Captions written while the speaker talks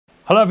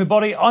Hello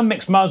everybody, I'm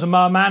Micks Mowers and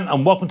Mower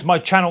and welcome to my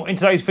channel. In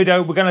today's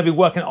video we're going to be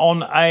working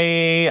on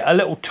a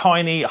little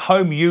tiny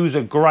home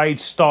user grade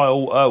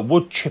style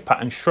wood chipper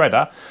and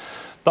shredder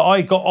that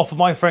I got off of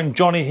my friend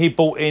Johnny. He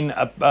bought in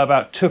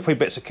about 2 or 3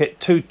 bits of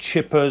kit, 2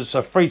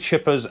 chippers, 3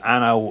 chippers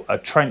and a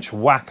trench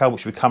whacker,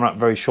 which will be coming up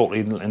very shortly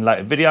in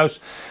later videos.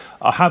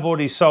 I have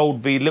already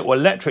sold the little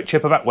electric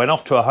chipper that went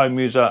off to a home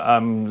user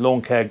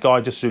lawn care guy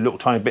just to do little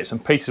tiny bits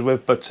and pieces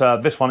with, but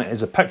this one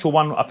is a petrol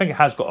one. I think it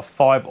has got a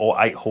 5 or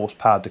 8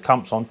 horsepower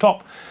Decumps on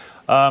top.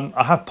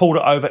 I have pulled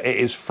it over, it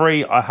is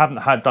free. I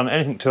haven't done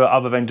anything to it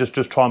other than just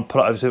try and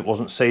pull it over so it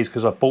wasn't seized,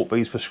 because I bought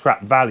these for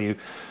scrap value.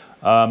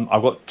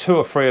 I've got 2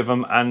 or 3 of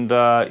them and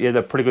yeah,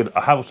 they're pretty good.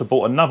 I have also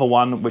bought another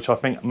one which I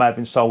think may have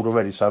been sold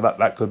already, so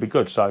that could be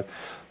good. So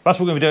that's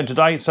what we're going to be doing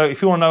today. So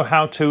if you want to know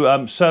how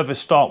to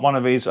service start one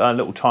of these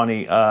little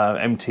tiny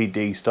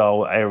MTD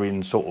style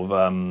Arian sort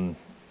of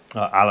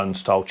Allen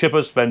style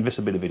chippers, then this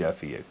will be the video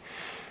for you.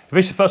 If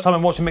this is the first time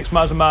I'm watching Micks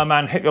Mowers and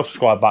Mower, hit the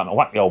subscribe button or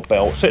whack the old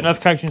bell, set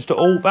notifications to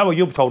all, that way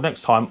you'll be told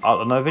next time I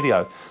upload another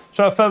video.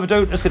 So without further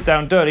ado, let's get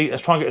down dirty.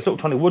 Let's try and get this little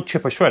tiny wood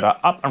chipper shredder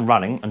up and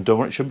running and doing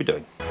what it should be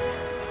doing.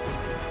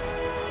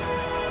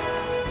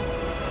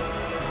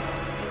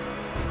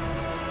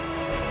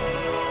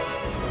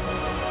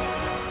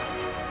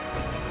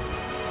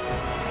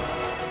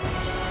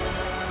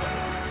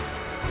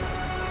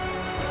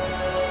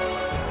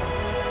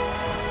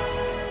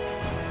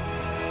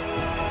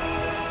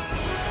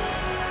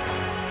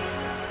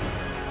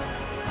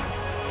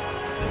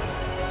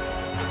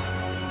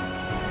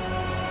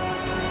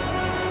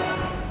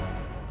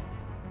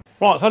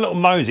 Right, so a little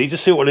mosey,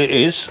 just see what it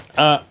is.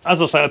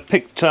 As I say, I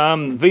picked,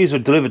 these were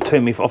delivered to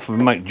me off of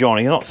my mate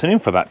Johnny. I've not seen him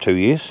for about 2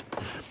 years.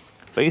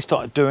 But he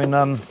started doing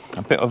a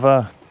bit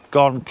of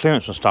garden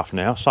clearance and stuff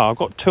now. So I've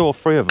got 2 or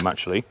 3 of them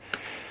actually.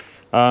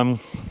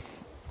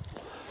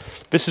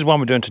 This is one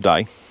we're doing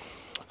today.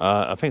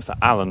 I think it's the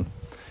Allen.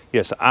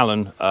 Yes, the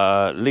Allen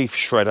leaf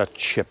shredder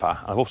chipper.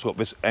 I've also got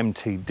this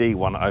MTD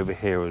one over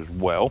here as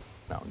well.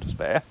 That one just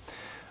there.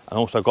 And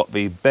also got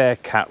the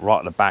Bearcat right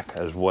at the back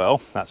as well.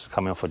 That's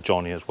coming off of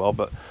Johnny as well.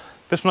 But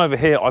this one over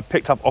here I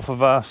picked up off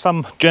of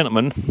some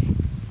gentleman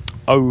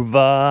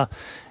over,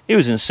 he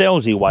was in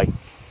Salesy way.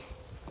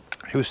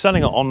 He was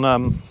selling it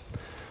on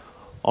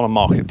a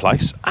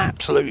marketplace,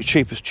 absolutely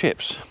cheap as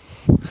chips.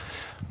 And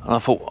I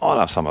thought, I'll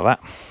have some of that.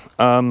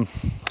 I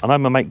know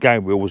my mate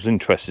Gabriel was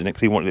interested in it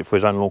because he wanted it for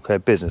his own lawn care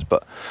business,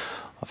 but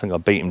I think I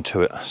beat him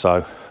to it.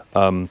 So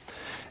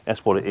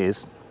that's what it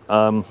is.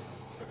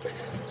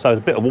 So there's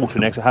a bit of water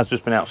in there because it has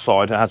just been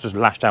outside. It has just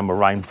lashed down with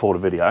rain before the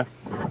video.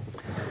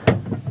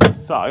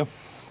 So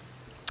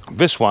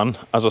this one,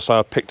 as I say,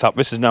 I picked up.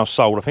 This is now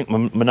sold. I think my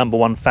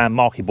 #1 fan,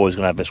 Marky Boy, is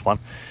going to have this one.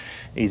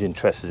 He's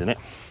interested in it.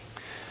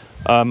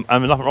 And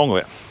there's nothing wrong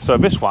with it. So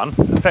this one,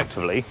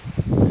 effectively,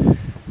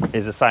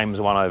 is the same as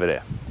the one over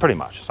there. Pretty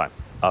much the same.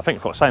 I think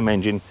it's got the same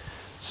engine,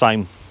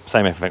 same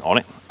everything on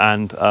it.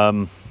 And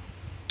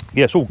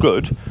yeah, it's all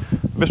good.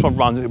 This one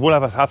runs. It will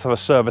have to have a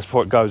service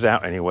before it goes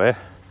out anywhere.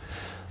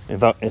 In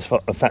fact,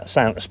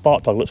 the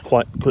spark plug looks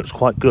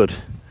quite good.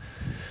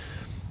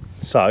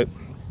 So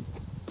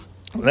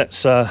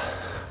let's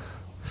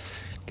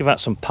give that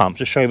some pumps.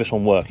 Just show you this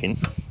one working.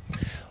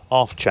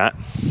 Half chat.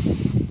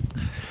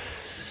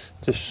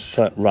 Just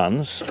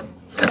runs.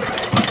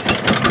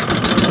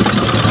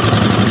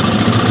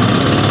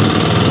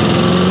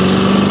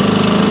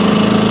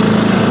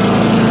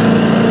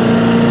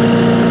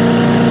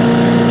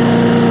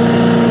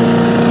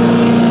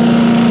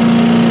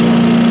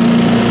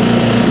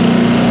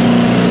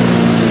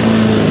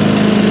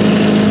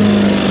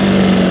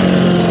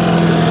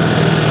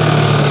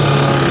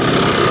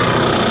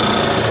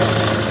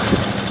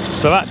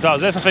 So that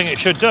does everything it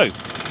should do.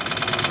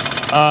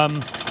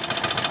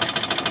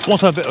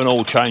 Also a bit of an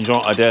oil change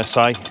on it, I dare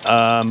say,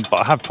 but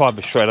I have tried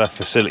the shredder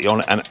facility on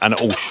it and it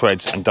all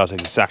shreds and does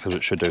exactly what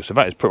it should do. So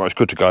that is pretty much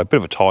good to go. A bit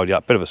of a tidy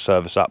up, bit of a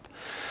service up,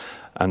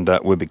 and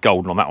we'll be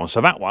golden on that one.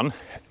 So that one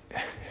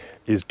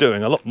is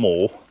doing a lot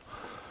more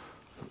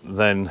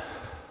than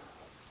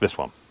this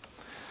one.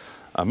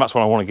 That's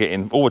what I want to get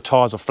in. All the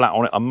tyres are flat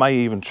on it. I may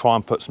even try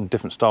and put some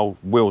different style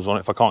wheels on it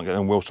if I can't get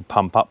them wheels to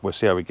pump up. We'll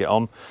see how we get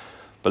on.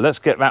 But let's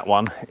get that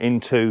one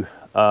into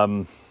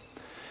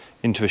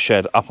a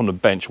shed up on the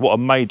bench. What I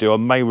may do, I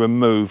may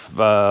remove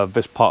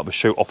this part of the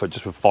chute off it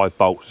just with 5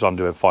 bolts, as I'm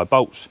doing 5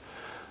 bolts.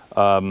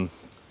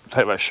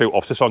 Take that chute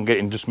off just so I can get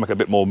in, just make it a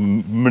bit more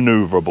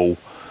manoeuvrable.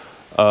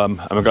 And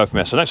we'll go from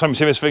there. So next time you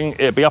see this thing,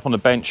 it'll be up on the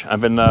bench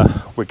and then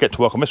we'll get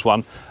to work on this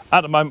one.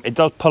 At the moment, it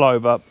does pull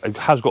over. It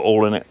has got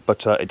oil in it,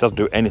 but it doesn't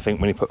do anything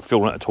when you put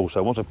fuel in it at all.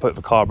 So once I put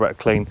the carburetor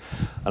clean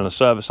and the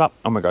service up,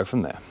 and we'll go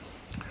from there.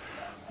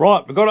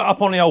 Right, we've got it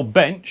up on the old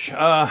bench.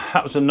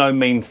 That was a no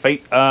mean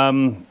feat.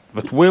 The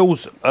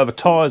wheels, the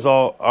tyres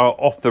are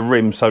off the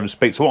rim, so to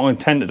speak. So what I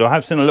intend to do, I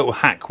have seen a little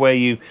hack where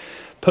you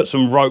put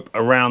some rope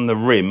around the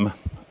rim,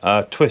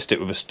 twist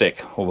it with a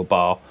stick or a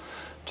bar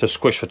to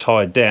squish the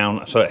tyre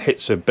down so it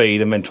hits a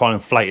bead and then try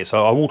and inflate it.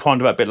 So I will try and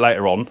do that a bit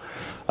later on.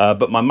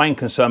 But my main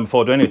concern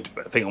before I do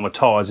anything on my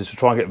tyres is to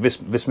try and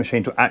get this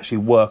machine to actually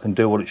work and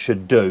do what it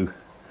should do.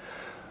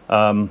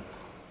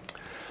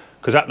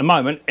 Because at the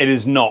moment it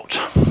is not.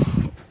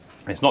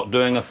 It's not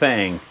doing a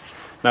thing.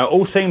 Now it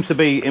all seems to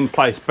be in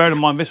place. Bear in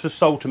mind this was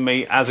sold to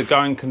me as a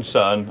going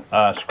concern,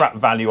 scrap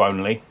value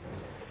only.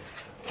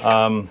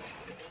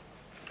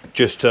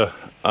 Just to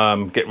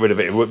get rid of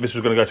it. This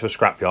was going to go to a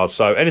scrapyard.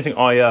 So anything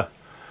I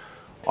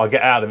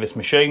get out of this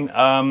machine,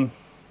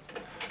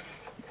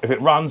 if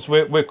it runs,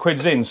 we're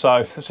quids in.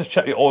 So let's just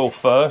check the oil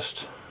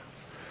first.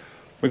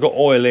 We've got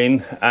oil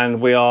in, and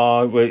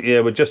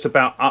we're just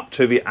about up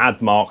to the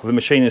add mark. The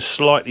machine is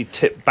slightly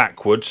tipped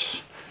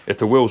backwards. If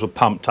the wheels were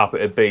pumped up,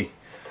 it'd be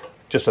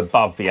just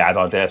above the add,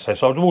 I dare say.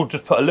 So we'll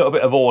just put a little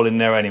bit of oil in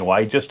there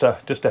anyway, just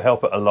to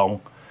help it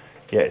along.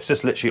 Yeah, it's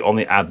just literally on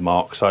the add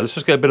mark. So let's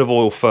just get a bit of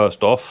oil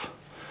first off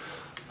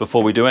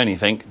before we do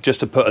anything, just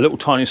to put a little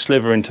tiny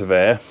sliver into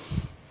there,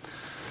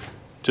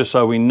 just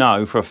so we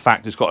know for a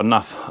fact it's got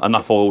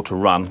enough oil to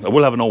run.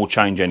 We'll have an oil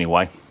change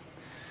anyway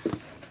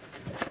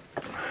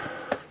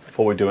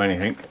before we do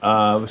anything.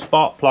 The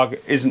spark plug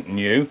isn't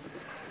new.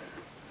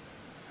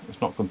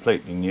 It's not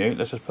completely new.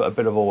 Let's just put a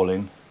bit of oil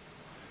in,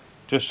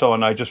 just so I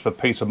know, just for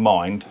peace of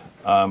mind.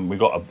 We've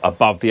got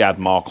above the add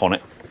mark on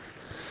it.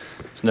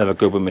 It's never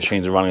good when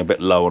machines are running a bit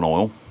low on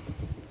oil.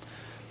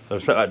 So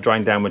let's let that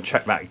drain down. We'll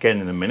check that again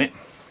in a minute.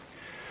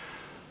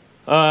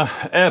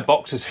 Air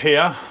box is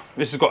here.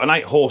 This has got an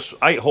 8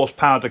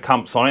 horsepower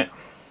decumps on it.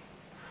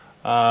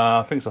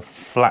 I think it's a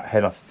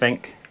flathead, I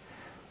think.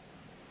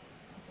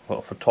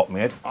 Off the top of my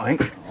head, I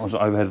think. Or was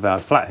it overhead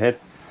valve?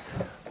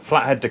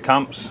 Flathead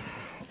decumps.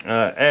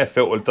 Air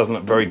filter doesn't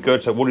look very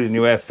good, so we'll need a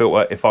new air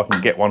filter if I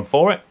can get one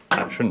for it.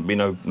 That shouldn't be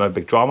no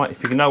big drama.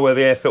 If you know where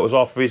the air filters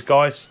are for these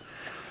guys,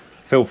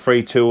 feel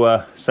free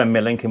to send me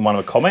a link in one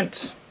of the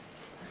comments.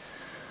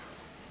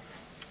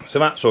 So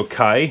that's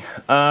okay.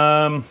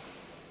 I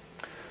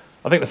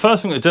think the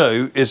first thing to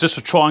do is just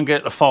to try and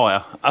get the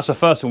fire. That's the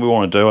first thing we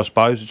want to do, I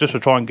suppose, is just to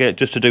try and get it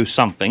just to do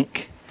something.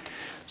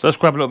 So let's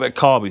grab a little bit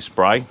of carby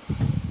spray.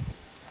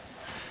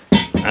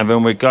 And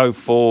then we go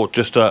for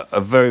just a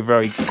very,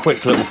 very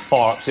quick little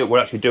fire up, see if it will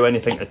actually do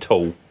anything at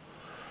all.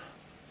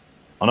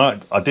 I know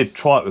I did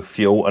try it with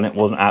fuel and it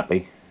wasn't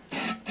happy.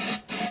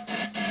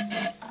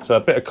 So a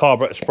bit of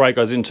carburetor spray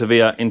goes into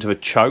the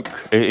choke,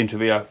 into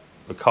the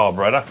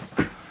carburetor.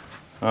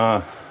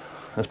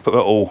 Let's put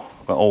that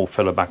oil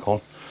filler back on,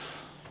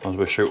 as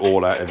we shoot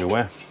all out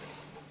everywhere.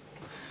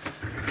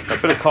 A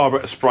bit of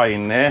carburetor spray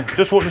in there,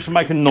 just to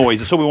make a noise.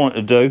 That's all we want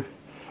it to do.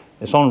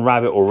 It's on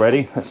rabbit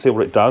already. Let's see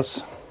what it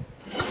does.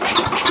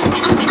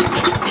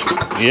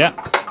 Yeah,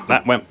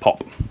 that went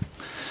pop.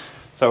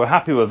 So we're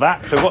happy with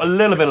that. So we've got a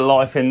little bit of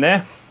life in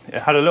there. It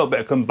had a little bit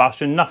of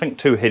combustion, nothing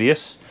too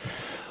hideous.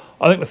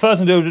 I think the first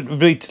thing to do would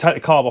be to take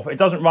the carb off. It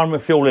doesn't run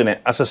with fuel in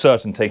it, that's a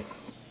certainty.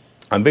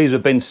 And these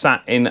have been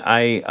sat in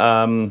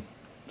a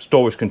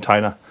storage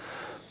container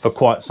for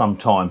quite some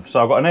time.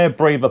 So I've got an air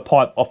breather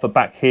pipe off the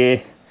back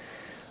here,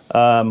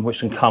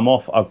 which can come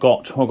off. I've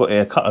got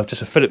here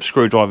just a Phillips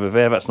screwdriver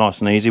there. That's nice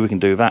and easy, we can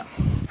do that.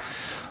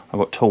 I've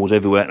got tools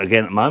everywhere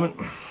again at the moment.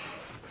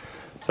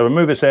 So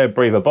remove this air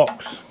breather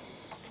box.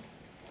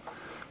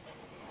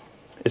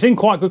 It's in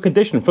quite good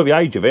condition for the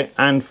age of it,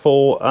 and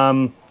for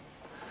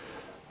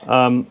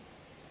the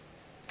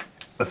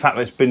fact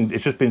that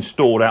it's just been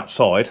stored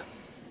outside.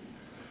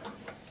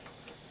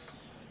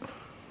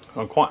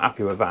 I'm quite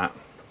happy with that.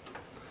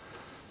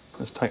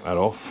 Let's take that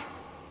off.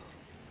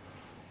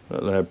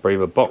 Little air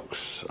breather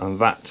box, and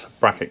that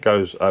bracket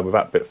goes with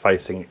that bit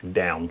facing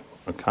down.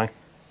 Okay,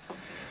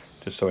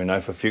 just so we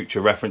know for future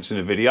reference in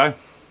the video.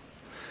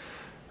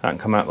 That can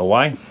come out of the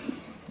way.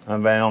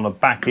 And then on the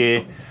back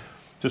here,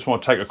 just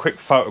want to take a quick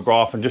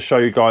photograph and just show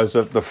you guys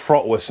the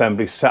throttle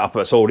assembly setup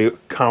that's already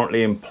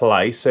currently in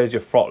place. There's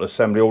your throttle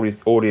assembly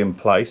already in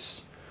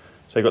place.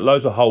 So you've got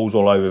loads of holes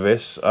all over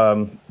this.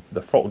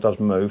 The throttle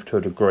does move to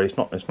a degree. It's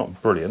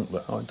not brilliant,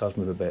 but it does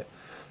move a bit.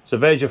 So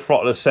there's your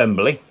throttle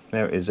assembly.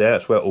 There it is there.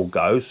 That's where it all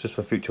goes, just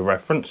for future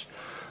reference.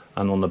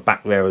 And on the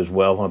back there as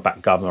well, on the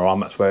back governor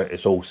arm, that's where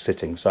it's all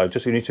sitting. So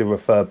just you need to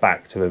refer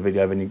back to the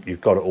video, then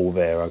you've got it all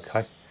there,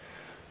 okay?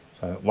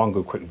 So one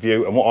good quick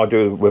view, and what I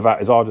do with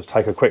that is I'll just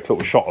take a quick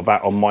little shot of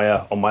that on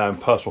my own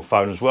personal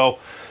phone as well,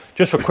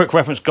 just for a quick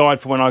reference guide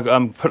for when I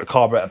put the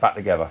carburetor back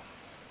together.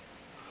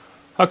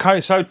 Okay,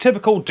 so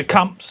typical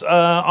decumps.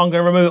 I'm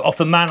going to remove it off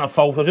the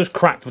manifold. I just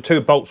cracked the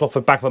 2 bolts off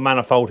the back of the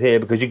manifold here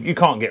because you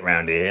can't get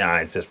round here.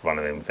 It's just one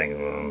of them things.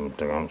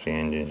 Decumps the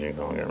engines, you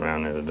can't get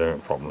around there to do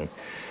it properly.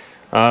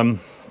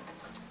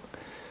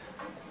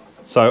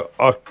 So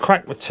I've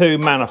cracked the 2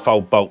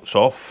 manifold bolts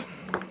off.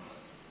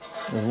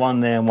 There's one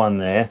there and one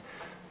there,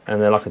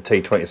 and they're like a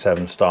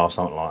T27 star,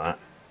 something like that.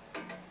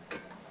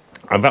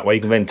 And that way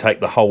you can then take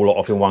the whole lot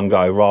off in one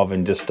go rather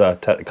than just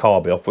take the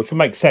carby off, which would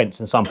make sense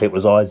in some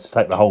people's eyes to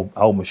take the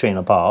whole machine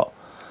apart.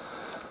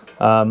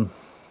 But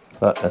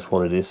that's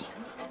what it is.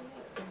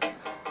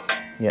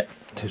 Yeah,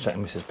 2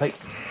 seconds, Mrs. Pete.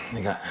 There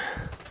you go.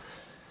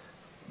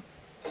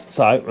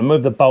 So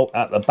remove the bolt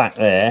at the back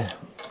there.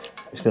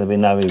 It's going to be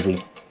no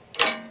easy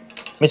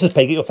Mrs.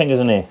 P, get your fingers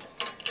in here.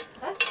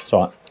 Huh? It's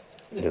all right.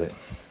 Look at it.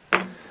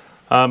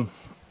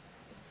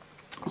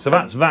 So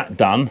that's that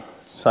done.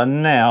 So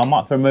now I might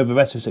have to remove the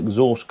rest of this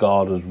exhaust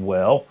guard as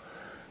well,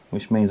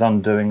 which means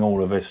undoing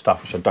all of this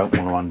stuff, which I don't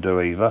want to undo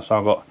either. So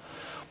I've got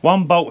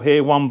one bolt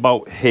here, one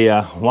bolt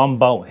here, one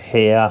bolt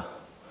here.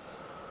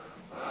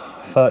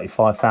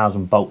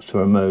 35,000 bolts to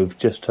remove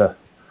just to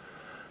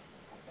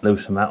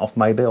loosen that off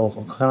maybe, or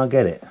can I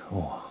get it?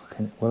 Oh,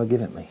 will they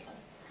give it me?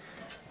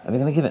 Are they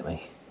going to give it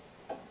me?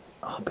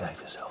 Oh,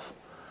 behave yourself.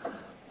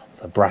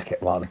 The bracket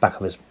right at the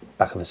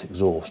back of this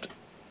exhaust.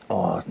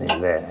 Oh, it's nearly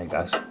there. There it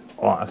goes.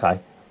 All right, okay.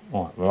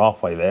 All right, we're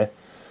halfway there.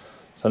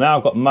 So now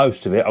I've got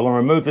most of it. I'm going to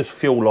remove this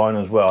fuel line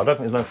as well. I don't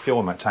think there's no fuel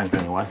in that tank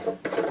anyway.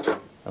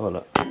 Have a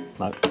look.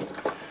 No.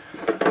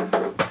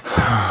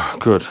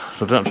 Good.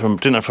 So I didn't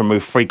have to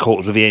remove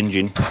 3/4 of the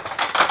engine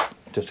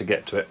just to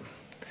get to it.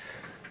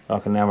 So I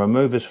can now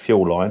remove this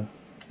fuel line.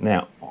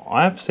 Now,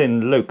 I have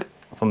seen Luke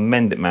from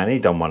Mend It Man, he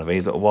done one of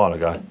these a little while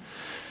ago.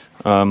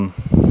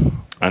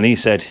 And he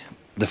said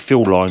the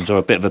fuel lines are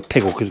a bit of a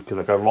pickle because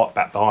they go right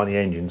back behind the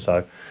engine.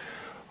 So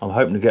I'm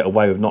hoping to get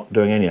away with not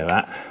doing any of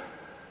that,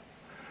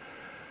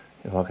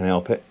 if I can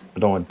help it. I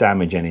don't want to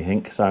damage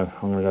anything, so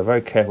I'm going to go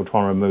very careful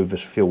trying to remove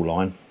this fuel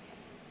line,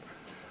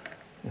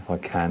 if I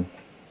can.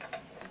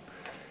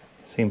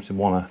 It seems to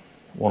want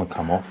to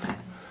come off. But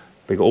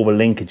we've got all the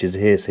linkages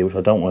here, see, which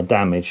I don't want to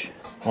damage.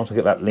 Once I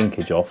get that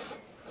linkage off,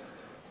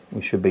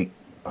 we should be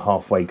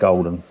halfway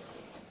golden.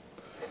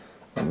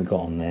 What have we got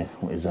on there?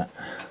 What is that?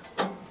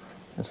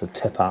 That's a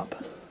tip up.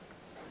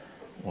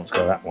 Let's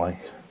go that way.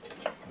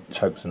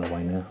 Choke's in the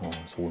way now. Oh,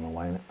 it's all in the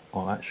way, isn't it?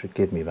 Oh, that should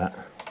give me that.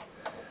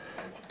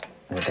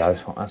 There it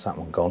goes. Oh, that's that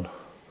one gone.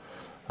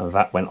 And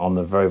that went on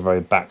the very, very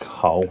back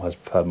hole as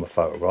per my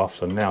photograph.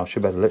 So now I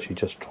should be able to literally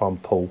just try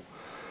and pull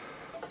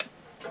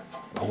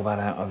that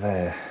out of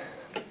there.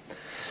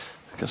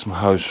 Get some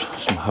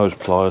hose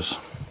pliers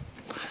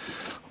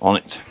on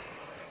it.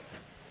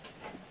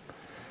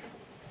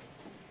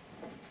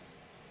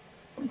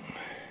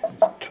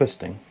 It's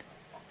twisting.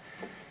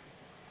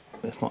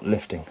 It's not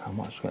lifting. I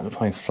might just get a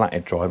tiny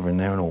flathead driver in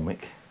there and all,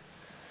 Mick.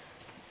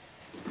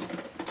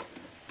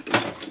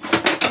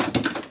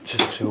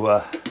 Just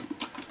to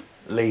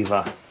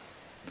lever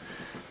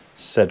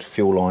said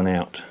fuel line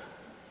out.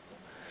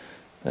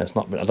 It's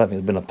not been, I don't think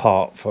it's been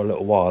apart for a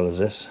little while, is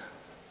this?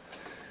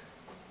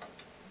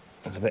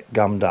 It's a bit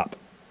gummed up.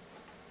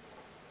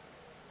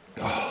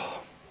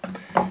 Oh,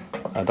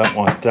 I don't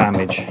want to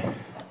damage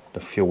the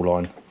fuel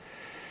line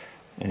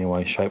in any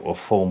way, shape or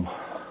form.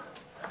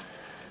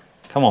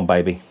 Come on,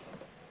 baby.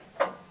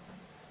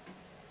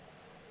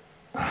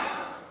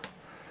 Oh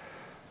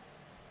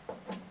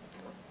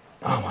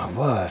my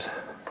word.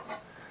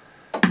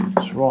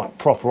 It's right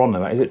proper on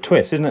there, mate. Is it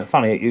twists? Isn't it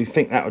funny? You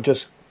think that would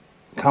just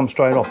come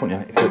straight off,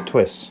 wouldn't you, if it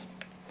twists?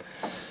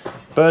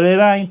 But it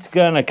ain't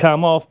gonna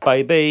come off,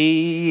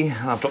 baby.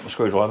 I've dropped the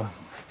screwdriver.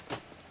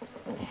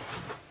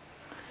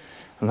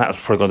 And that was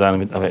probably gone down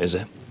a bit, is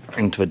it?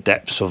 Into the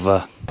depths of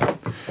the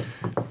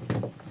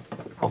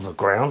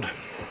ground.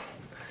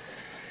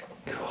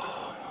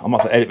 I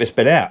might have to edit this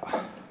bit out.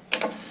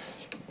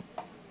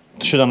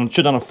 Should have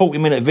done a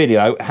 40-minute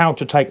video how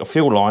to take a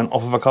fuel line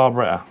off of a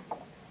carburetor.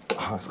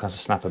 Oh, it's going to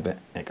snap a bit.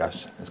 There it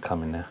goes. It's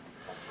coming now.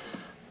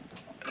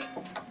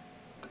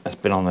 It's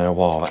been on there a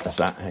while. That's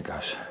that. There it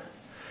goes.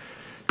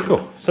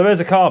 Cool. So there's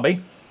a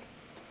carby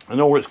in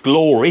all its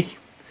glory.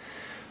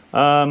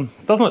 Doesn't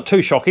look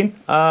too shocking.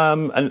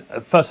 And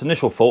first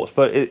initial thoughts,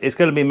 but it's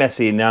going to be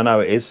messy in there. I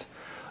know it is.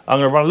 I'm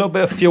going to run a little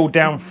bit of fuel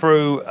down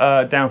through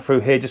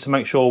here just to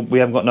make sure we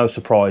haven't got no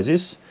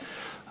surprises.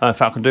 In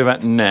fact, I can do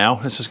that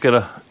now. Let's just get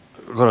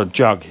I've got a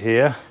jug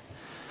here,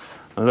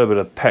 a little bit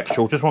of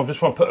petrol. Just want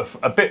to put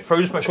a bit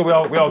through, just make sure we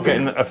are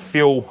getting a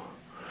fuel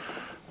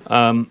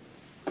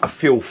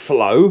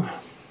flow.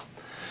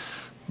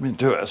 Let me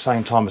do it at the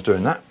same time as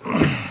doing that. So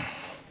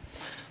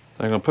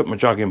I'm going to put my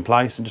jug in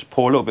place and just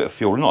pour a little bit of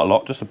fuel, not a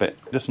lot, just a bit,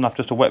 just enough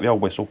just to wet the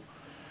old whistle.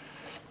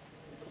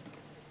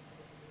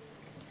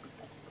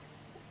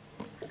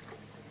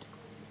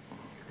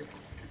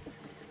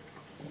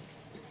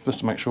 Just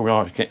to make sure we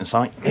are getting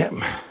something. Yep.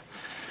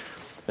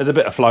 There's a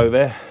bit of flow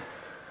there.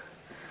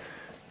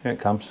 Here it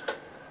comes.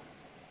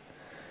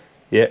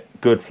 Yep,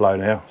 good flow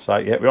now. So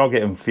yeah, we are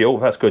getting fuel.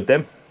 That's good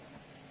then.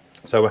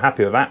 So we're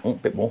happy with that. Oh, a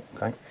bit more.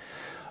 Okay.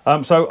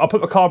 So I'll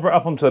put the carburetor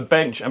up onto a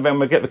bench, and then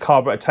we'll get the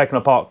carburetor taken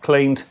apart,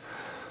 cleaned,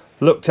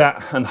 looked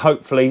at, and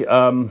hopefully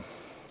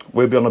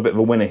we'll be on a bit of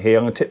a winner here.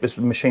 I'm going to tip this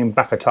machine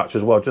back a touch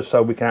as well, just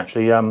so we can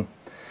actually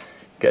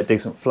get a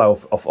decent flow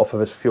off of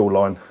this fuel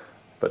line.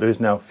 But there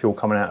is now fuel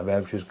coming out of there,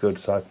 which is good,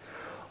 so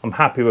I'm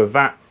happy with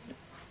that.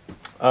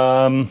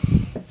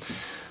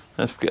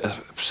 Let's get a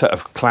set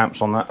of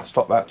clamps on that,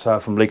 stop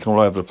that from leaking all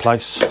over the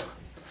place.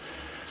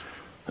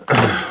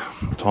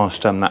 Try and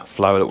stem that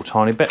flow a little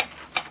tiny bit.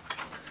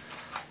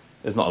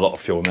 There's not a lot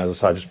of fuel in there,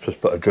 as I say,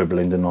 just put a dribble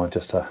in, didn't I,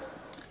 just to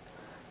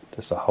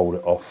hold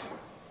it off.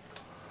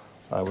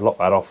 So we'll lock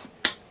that off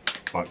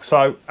like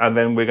so, and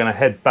then we're going to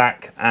head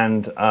back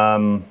and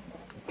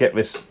get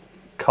this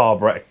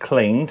carburetor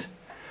cleaned.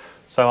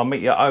 So I'll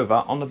meet you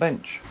over on the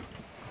bench.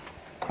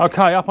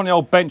 Okay, up on the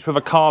old bench with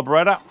a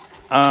carburettor.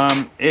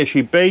 Here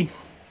she be.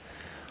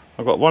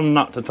 I've got one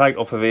nut to take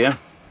off of here.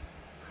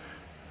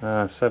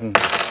 7/16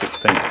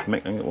 Mick,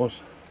 I think it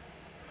was.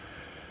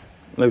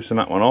 Loosen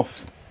that one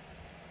off.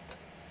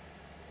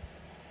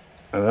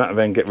 And that'll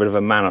then get rid of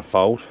a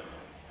manifold.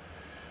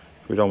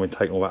 We don't want to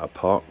take all that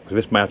apart, because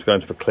this may have to go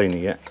into the cleaner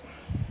yet.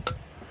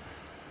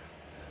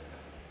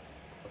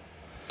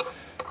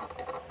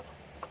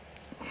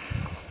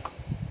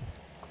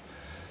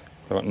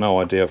 I've got no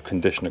idea of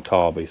condition of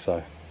carby,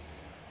 so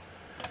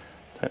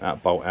take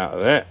that bolt out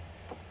of there.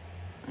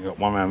 You've got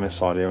one around this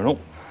side here and all.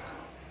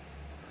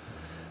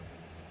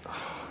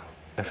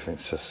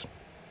 Everything's just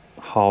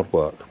hard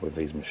work with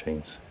these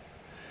machines.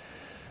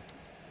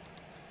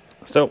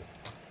 Still,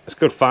 it's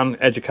good fun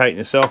educating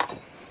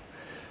yourself.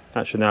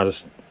 That should now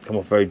just come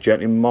off very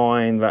gently.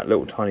 Mind that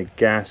little tiny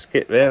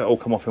gasket there, all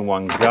come off in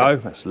one go.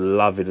 That's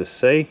lovely to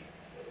see.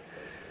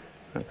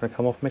 That going to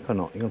come off, Mick, or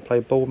not? You going to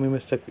play ball with me,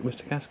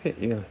 Mr. Gasket?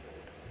 You going to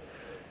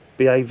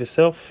behave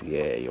yourself?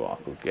 Yeah, you are.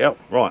 Good girl.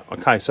 Right,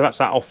 okay, so that's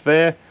that off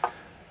there.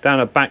 Down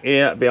the back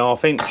here, that'd be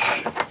 1/2 inch.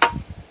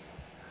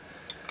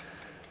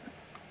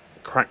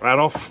 Crack that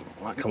off.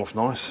 That come off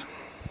nice.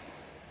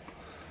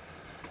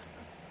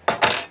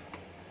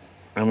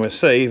 And we'll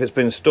see if it's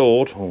been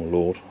stored, oh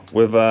Lord,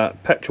 with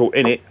petrol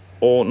in it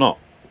or not.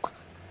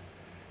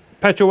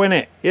 Petrol in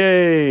it,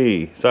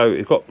 yay! So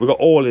we've got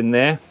oil in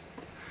there,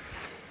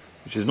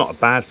 which is not a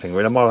bad thing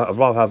really. I'd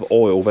rather have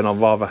oil than I'd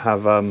rather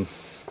have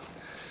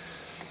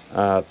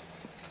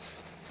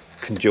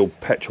congealed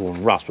petrol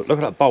and rust. But look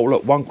at that bowl,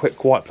 look, one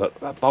quick wipe, look,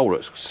 that bowl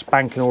looks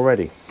spanking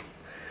already.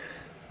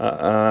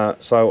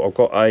 So I've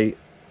got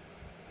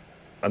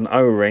an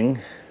O-ring,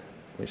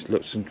 which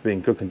looks to be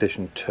in good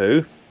condition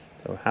too.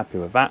 So we're happy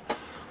with that.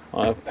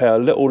 I have a pair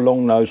of little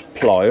long nose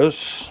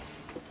pliers.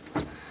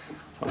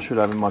 I should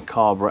have in my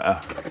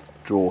carburettor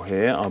drawer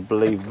here. I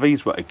believe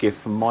these were a gift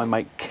from my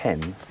mate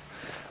Ken.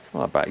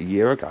 Well, about a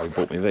year ago he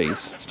bought me these.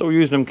 Still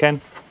using them,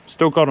 Ken.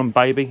 Still got them,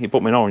 baby. He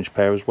bought me an orange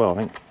pair as well,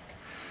 I think.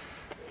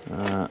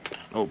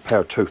 Little pair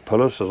of tooth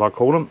pullers, as I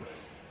call them.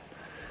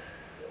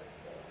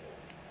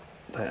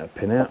 Take that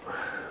pin out.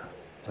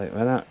 Take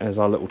that out. There's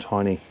our little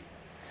tiny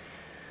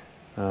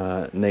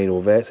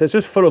needle there. So it's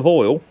just full of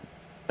oil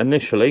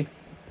initially.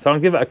 So I'm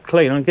going to give it a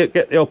clean. I'm going to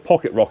get the old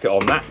pocket rocket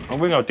on that. I'm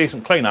going to have a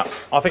decent clean up.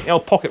 I think the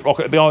old pocket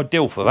rocket would be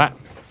ideal for that.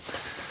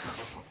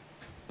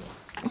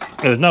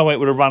 There's no way it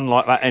would have run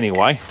like that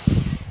anyway.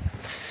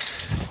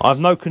 I have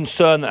no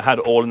concern that it had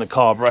oil in the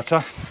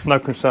carburettor. No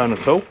concern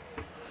at all.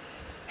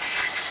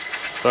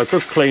 So a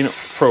good clean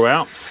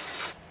throughout.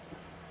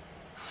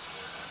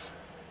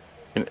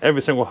 In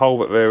every single hole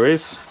that there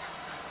is.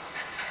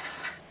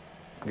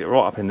 Get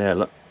right up in there,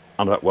 look,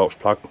 under that Welch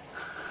plug.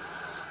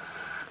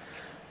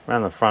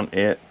 Around the front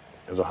here,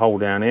 there's a hole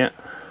down here.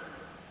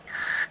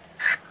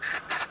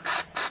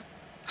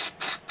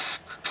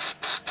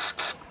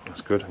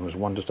 That's good, and there's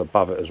one just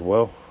above it as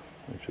well,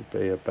 which should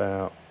be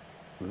about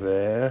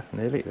there,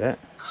 nearly there.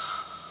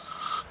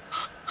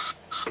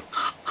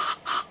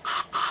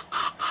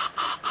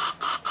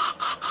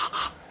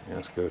 Yeah,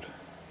 that's good.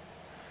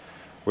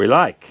 We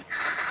like.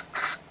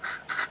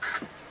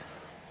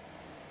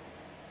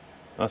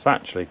 That's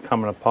actually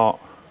coming apart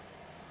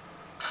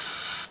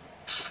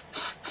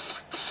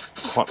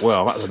quite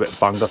well. That was a bit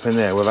bunged up in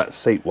there where that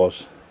seat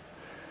was.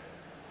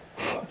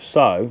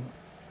 So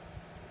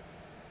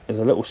there's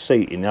a little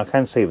seat in there. I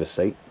can see the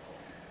seat.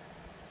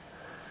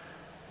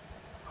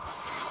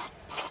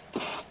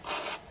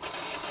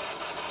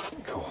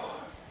 Cool.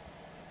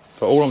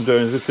 So all I'm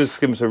doing is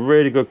just give us a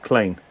really good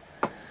clean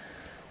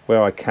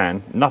where I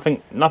can.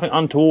 Nothing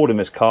untoward in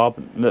this car.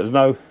 There's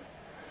no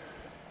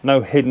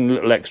hidden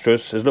little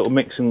extras. There's a little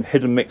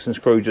hidden mixing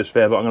screw just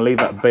there, but I'm going to leave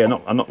that be.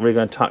 I'm not really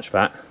going to touch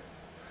that.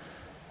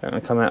 Is that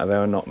going to come out of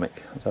there or not, Mick?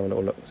 Let's have a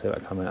little look and see if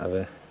that come out of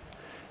there.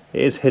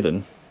 It is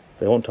hidden.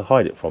 They want to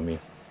hide it from you.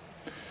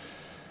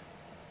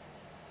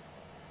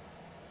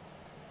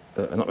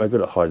 They're not very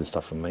good at hiding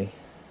stuff from me.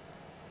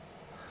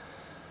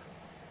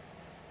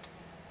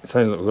 It's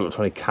only got a little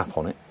tiny cap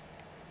on it.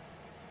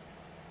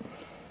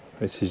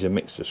 This is your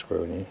mixture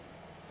screw in here.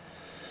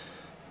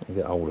 You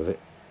get hold of it.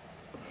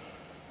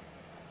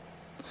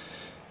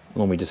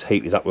 Normally just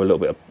heat these up with a little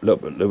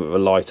bit of a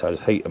lighter,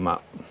 just heat them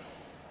up.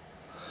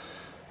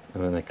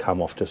 And then they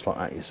come off just like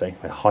that, you see.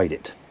 They hide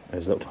it.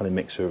 There's a little tiny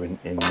mixer in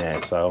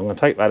there. So I'm going to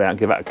take that out and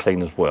give that a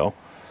clean as well.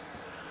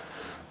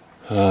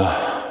 So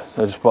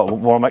I just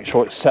want to make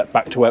sure it's set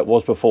back to where it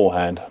was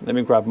beforehand. Let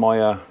me grab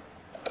my, I've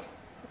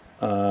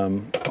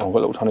got a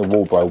little tiny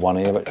Walbro one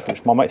here,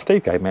 which my mate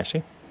Steve gave me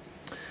actually.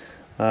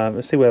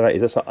 Let's see where that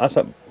is.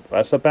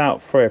 That's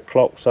about 3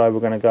 o'clock, so we're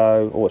going to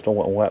go, oh, it's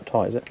all the way up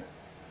tight, is it?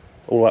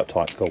 All the way up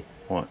tight, cool.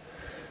 Right,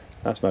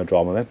 that's no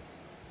drama then.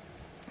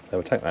 So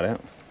we'll take that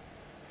out.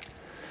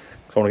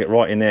 So I want to get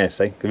right in there,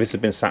 see, because this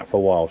has been sat for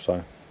a while,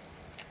 so.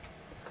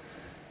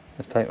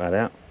 Let's take that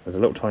out. There's a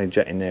little tiny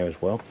jet in there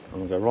as well.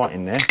 I'm going to go right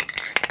in there.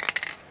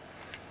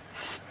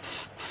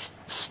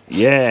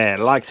 Yeah,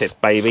 likes it,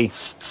 baby.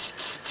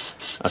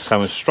 That's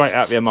coming straight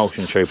out the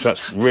emulsion tube, so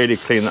that's really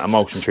clean that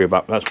emulsion tube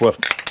up. That's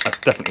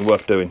definitely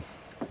worth doing.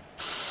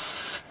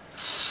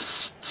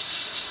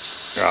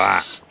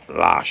 Ah,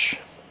 lush.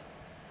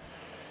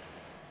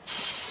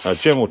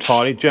 General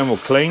tidy, general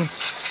clean, and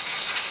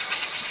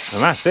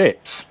that's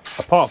it.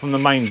 Apart from the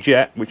main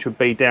jet, which would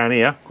be down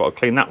here, got to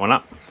clean that one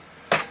up,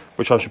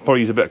 which I should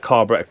probably use a bit of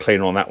carburetor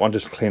cleaner on that one,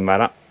 just to clean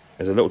that up.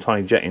 There's a little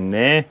tiny jet in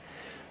there,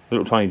 a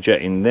little tiny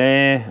jet in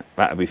there,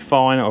 that'll be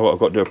fine. I've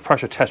got to do a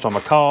pressure test on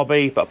my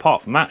carby, but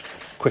apart from that,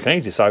 quick and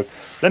easy. So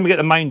let me get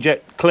the main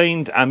jet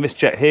cleaned and this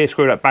jet here,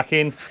 screw that back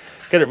in,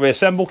 get it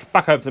reassembled,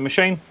 back over to the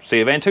machine, see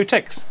you there in 2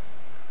 ticks.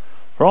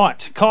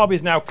 Right, carby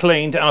is now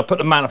cleaned and I put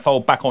the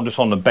manifold back on just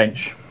on the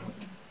bench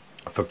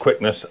for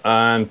quickness,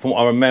 and from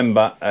what I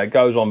remember, it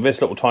goes on this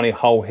little tiny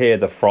hole here,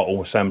 the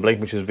throttle assembly,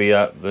 which is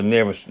the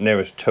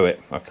nearest to it.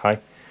 Okay,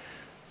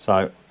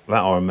 so that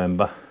I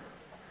remember.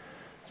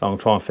 So I'm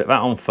trying to fit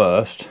that on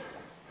first,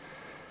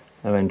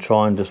 and then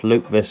try and just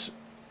loop this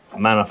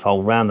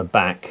manifold round the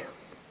back.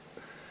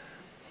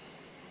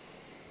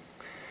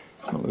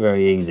 It's not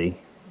very easy.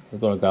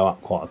 We've got to go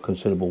up quite a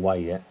considerable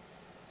way yet.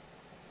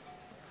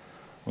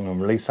 I'm going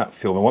to release that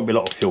fuel. There won't be a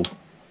lot of fuel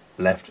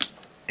left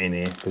in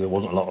here because there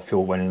wasn't a lot of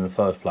fuel went in the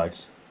first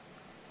place,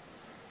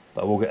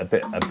 but we'll get a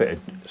bit of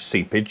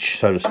seepage,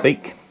 so to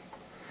speak.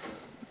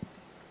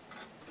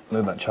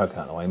 Move that choke out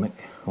of the way, Mick.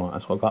 Right,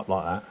 that's got to go up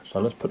like that. So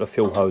let's put the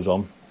fuel hose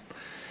on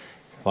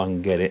if I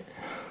can get it.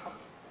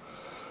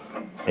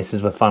 This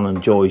is the fun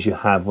and joys you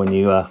have when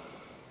you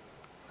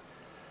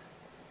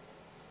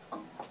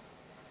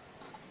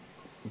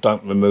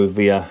don't remove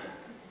the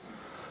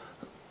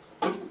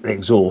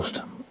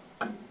exhaust.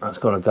 That's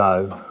got to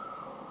go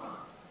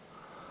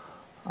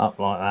up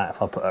like that.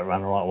 If I put that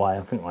around the right way,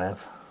 I think I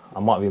have. I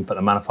might have even put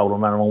the manifold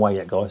around the wrong way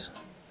yet, guys.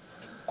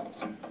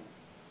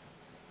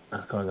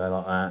 That's got to go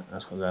like that.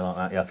 That's got to go like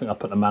that. Yeah, I think I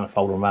put the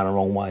manifold around the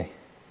wrong way.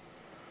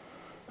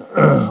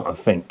 I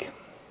think.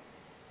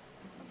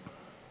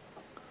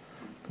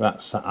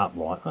 That's set up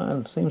right.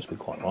 It seems to be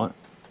quite right.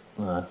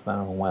 No, it's around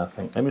the wrong way, I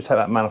think. Let me take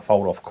that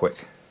manifold off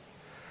quick.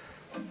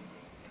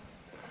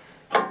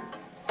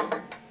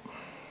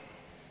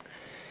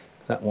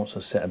 That wants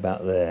to sit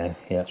about there.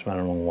 Yeah, it's around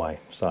the wrong way.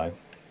 So,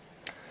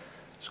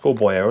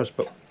 schoolboy errors,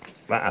 but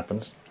that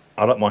happens.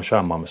 I don't mind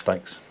showing my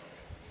mistakes.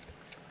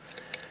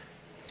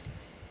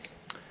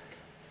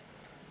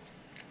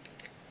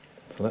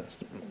 So let's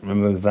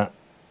remove that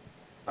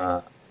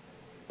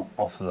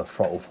off of the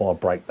throttle before I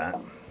break that.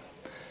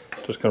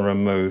 Just going to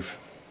remove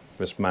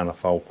this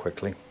manifold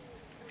quickly.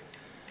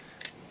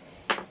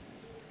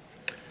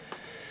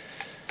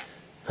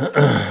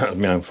 That was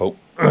my own fault.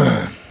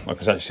 I can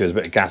actually see there's a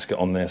bit of gasket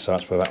on there, so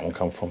that's where that one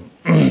come from.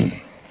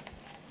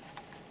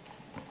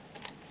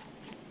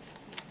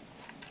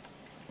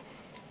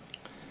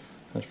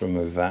 Let's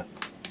remove that.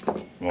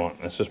 Right,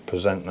 let's just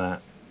present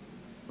that.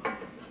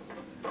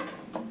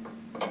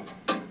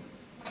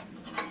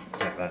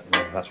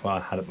 That's where I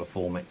had it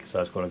before, Mick,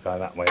 so it's got to go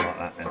that way like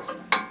that then.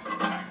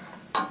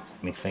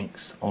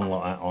 Methinks, on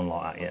like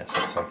that, yes,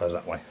 so it goes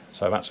that way.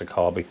 So that's a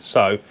carby.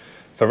 So,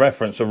 for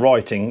reference, the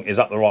writing is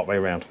up the right way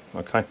around,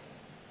 okay?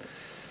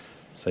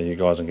 So you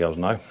guys and girls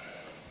know.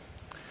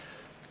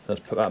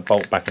 Let's put that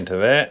bolt back into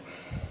there.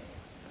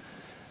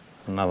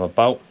 Another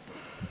bolt.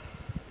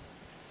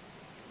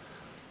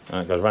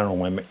 And it goes round the wrong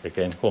way, Mick,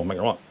 again. Oh, make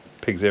it right.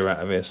 Pig's ear out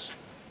of this.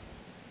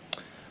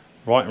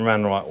 Right and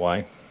round the right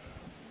way.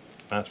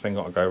 That's then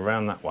got to go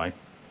round that way,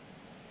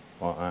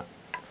 like that.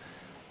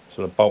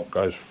 So the bolt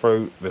goes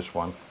through this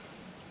one,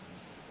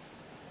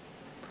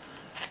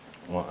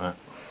 like that.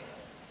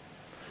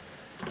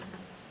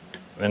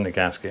 Then the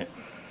gasket.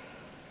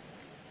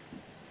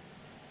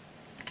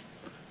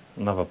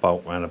 Another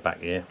bolt round the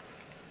back here.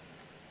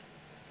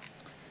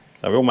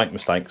 Now we all make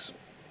mistakes,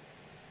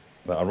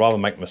 but I'd rather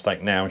make a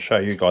mistake now and show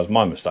you guys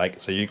my mistake,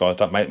 so you guys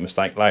don't make the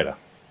mistake later.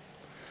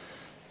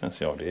 That's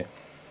the idea.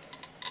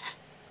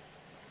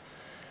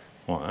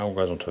 Right, that all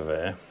goes onto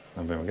there,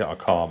 and then we get our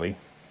carby.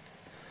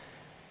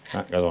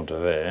 That goes onto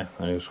there,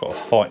 and we've got to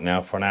fight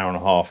now for an hour and a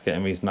half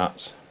getting these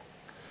nuts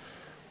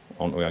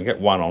on. We're going to get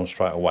one on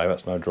straight away,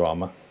 that's no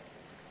drama,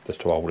 just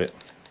to hold it.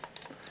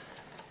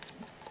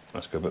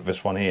 That's good, but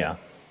this one here,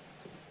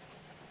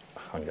 I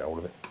can't get hold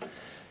of it.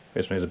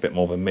 This one is a bit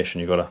more of a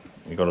mission. You've got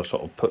to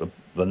sort of put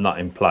the nut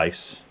in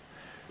place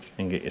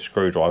and get your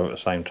screwdriver at the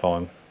same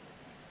time.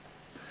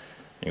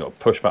 You've got to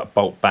push that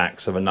bolt back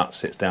so the nut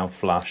sits down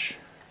flush.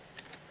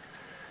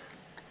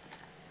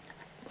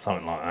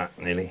 Something like that,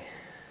 nearly.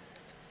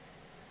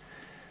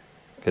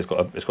 It's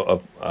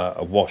got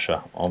a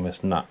washer on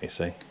this nut, you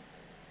see.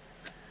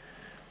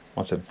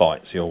 Once it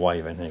bites, you're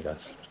waving. Here it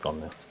goes. It's gone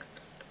now.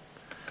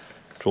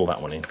 Draw that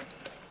one in.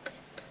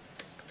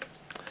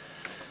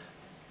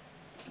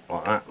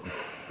 Like that.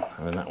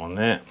 Having that one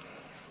there.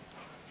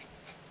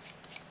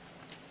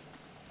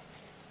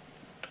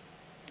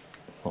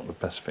 Not the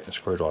best fitting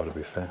screwdriver, to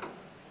be fair.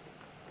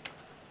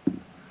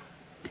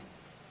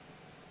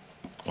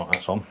 Right,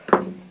 that's on.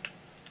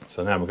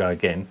 So now we go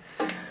again.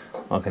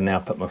 I can now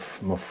put my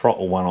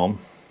throttle one on.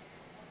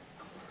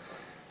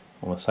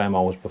 on the same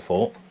hole as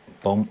before.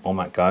 Boom, on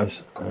that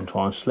goes, and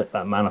try and slip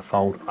that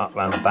manifold up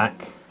round the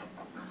back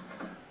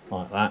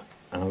like that.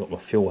 And I've got my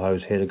fuel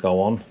hose here to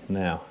go on.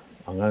 Now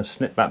I'm going to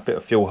snip that bit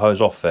of fuel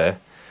hose off there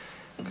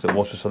because it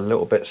was just a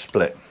little bit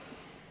split.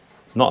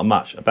 Not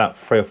much, about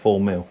 3 or 4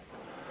 mil,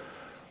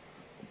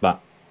 but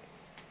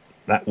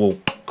that will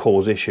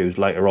cause issues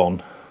later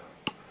on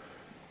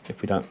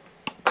if we don't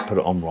put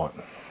it on right.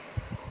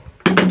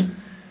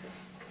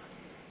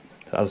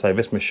 So as I say,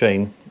 this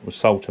machine was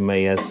sold to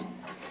me as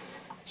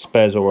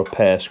spares or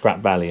repair scrap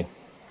value.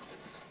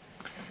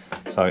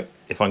 So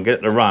if I can get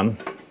it to run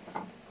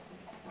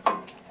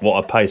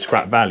what I paid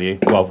scrap value,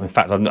 well, in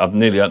fact I've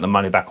nearly earned the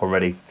money back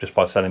already just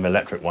by selling the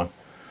electric one.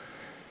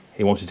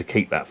 He wanted to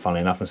keep that,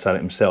 funny enough, and sell it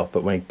himself,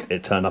 but when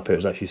it turned up it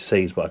was actually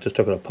seized. But I just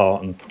took it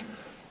apart and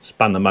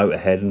spun the motor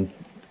head and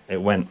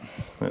it went.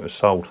 It was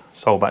sold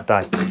that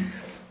day.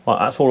 Right,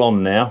 that's all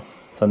on now.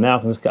 So now I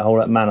can just get hold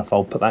of that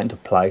manifold, put that into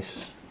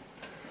place.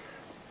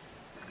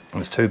 And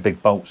there's 2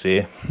 big bolts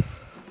here,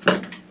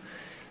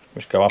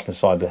 which go up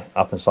inside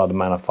the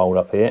manifold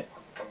up here.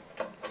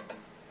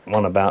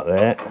 One about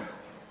there.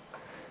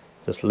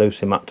 Just loose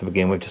him up to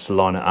begin with, just to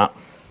line it up.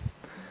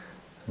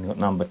 And you've got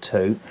number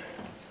 2.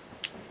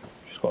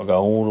 Just got to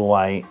go all the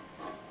way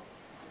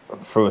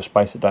through a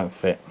space that don't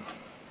fit.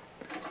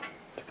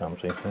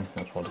 Tecumseh,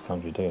 that's why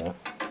Tecumseh do that.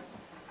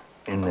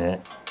 In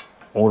there,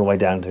 all the way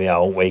down to the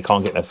hole where you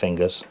can't get no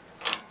fingers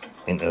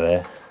into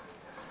there.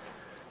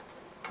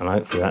 And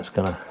hopefully that's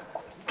going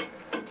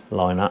to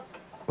line up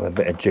with a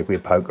bit of jiggery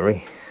pokery.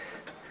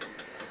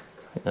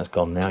 I think that's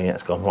gone now. Yeah,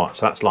 it's gone. Right,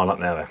 so that's lined up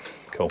now there.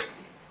 Cool.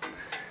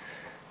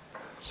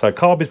 So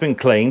carb has been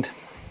cleaned.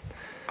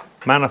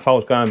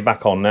 Manifold's going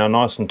back on now,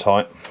 nice and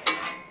tight.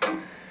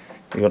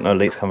 You've got no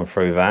leaks coming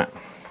through that.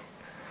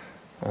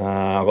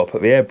 I've got to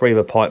put the air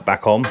breather pipe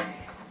back on.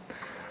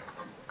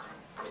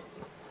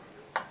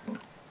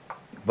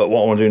 But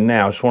what I want to do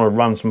now, I just want to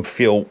run some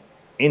fuel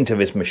into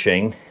this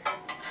machine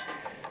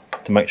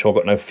to make sure I've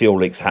got no fuel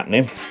leaks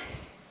happening.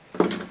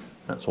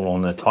 That's all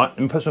on there tight. Let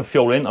me put some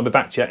fuel in. I'll be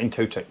back to you in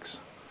 2 ticks.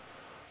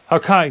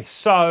 Okay,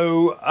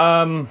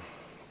 so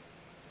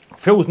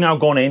fuel's now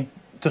gone in.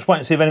 Just wait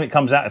and see if anything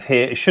comes out of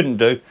here. It shouldn't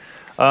do.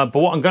 But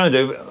what I'm going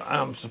to do,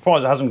 I'm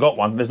surprised it hasn't got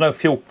one. There's no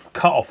fuel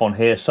cut off on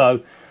here,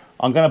 so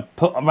I'm going to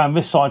put around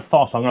this side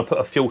fast. I'm going to put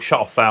a fuel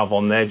shut-off valve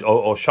on there,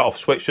 or shut-off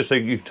switch, just so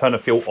you can turn the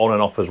fuel on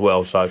and off as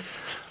well. So,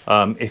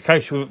 in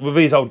case with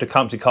these old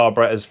Tecumseh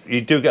carburetors,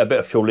 you do get a bit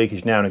of fuel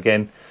leakage now and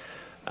again,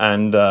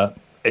 and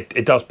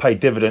it does pay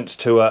dividends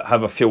to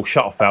have a fuel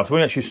shut-off valve. So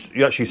when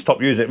you actually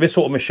stop using it, this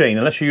sort of machine,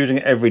 unless you're using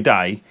it every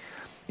day,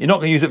 you're not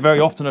going to use it very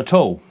often at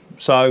all.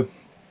 So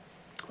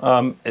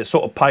it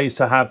sort of pays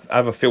to have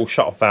a fuel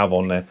shut-off valve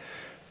on there.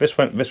 This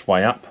went this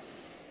way up,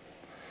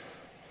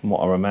 from what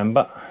I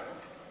remember.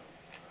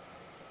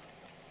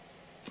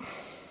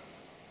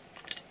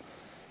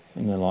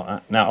 In there like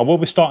that. Now I will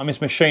be starting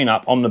this machine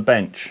up on the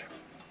bench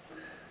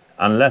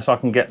unless I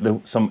can get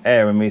some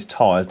air in these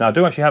tyres. Now I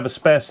do actually have a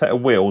spare set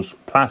of wheels,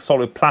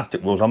 solid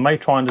plastic wheels. I may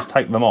try and just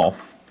take them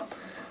off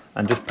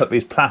and just put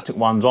these plastic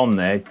ones on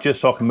there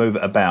just so I can move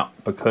it about,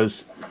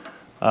 because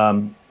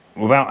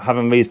without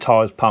having these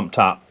tyres pumped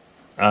up,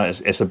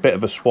 it's a bit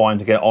of a swine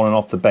to get on and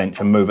off the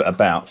bench and move it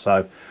about.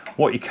 So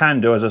what you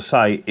can do, as I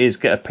say, is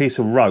get a piece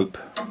of rope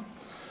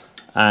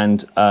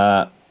and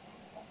tie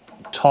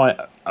it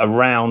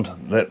around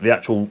the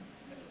actual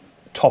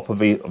top of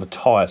the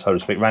tyre, so to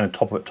speak, around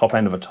the top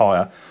end of a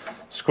tyre.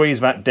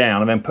 Squeeze that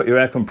down and then put your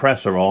air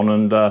compressor on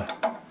and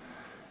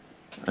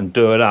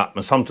do it up.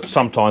 And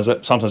sometimes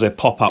they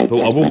pop up.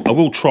 But I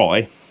will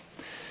try.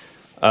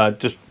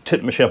 Just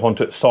tip the machine up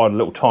onto its side a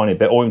little tiny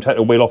bit, or even take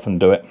the wheel off and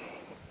do it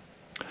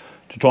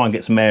to try and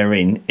get some air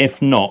in.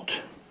 If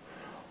not,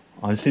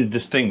 I just need to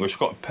distinguish. I've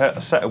got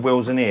a set of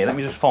wheels in here. Let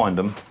me just find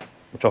them,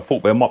 which I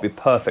thought might be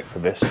perfect for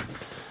this.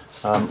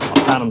 I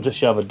found them just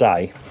the other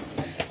day,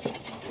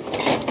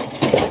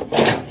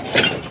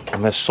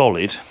 and they're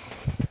solid.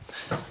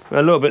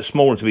 They're a little bit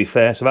smaller, to be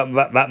fair, so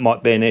that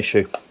might be an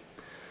issue.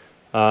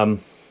 But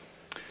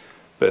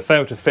if they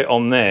were to fit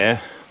on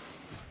there,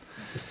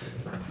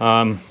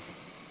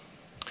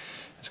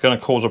 it's going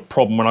to cause a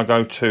problem when I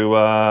go to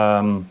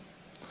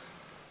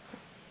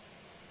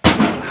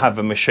have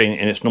the machine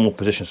in its normal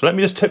position. So let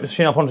me just tip the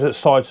machine up onto its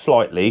side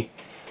slightly.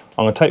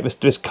 I'm going to take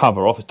this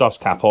cover off, this dust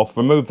cap off,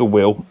 remove the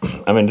wheel,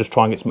 and then just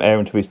try and get some air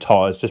into these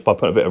tyres just by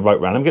putting a bit of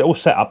rope around them. Get it all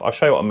set up, I'll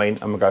show you what I mean,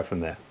 and we'll go from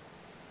there.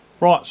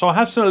 Right, so I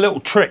have seen a little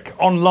trick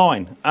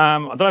online. I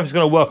don't know if it's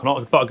going to work or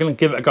not, but I'm going to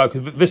give it a go,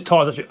 because this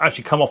tyre's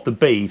actually come off the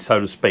bead,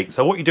 so to speak.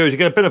 So what you do is you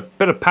get a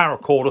bit of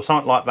paracord or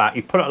something like that.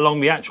 You put it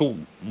along the actual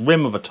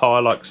rim of a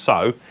tyre, like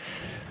so.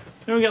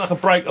 Then we get like a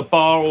breaker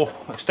bar or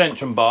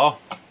extension bar.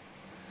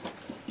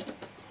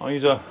 Let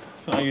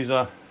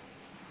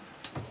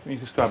me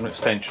just grab an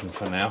extension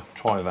for now,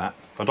 try that.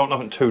 If I don't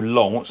have it too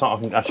long, it's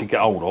something I can actually get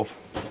hold of.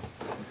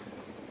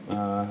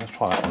 Let's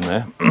try that one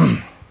there.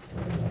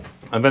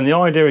 And then the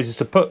idea is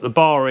to put the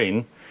bar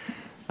in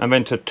and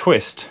then to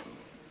twist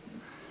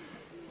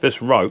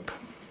this rope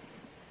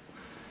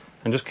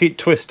and just keep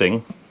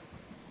twisting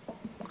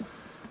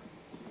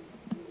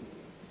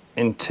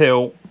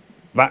until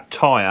that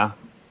tyre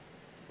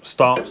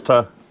starts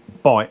to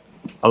bite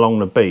along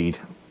the bead.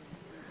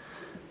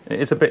 It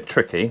is a bit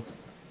tricky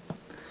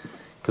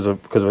because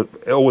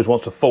it always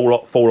wants to fall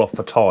off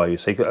the tyre, you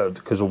see, because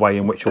of the way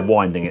in which you're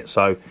winding it.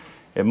 So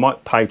it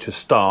might pay to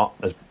start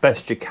as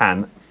best you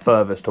can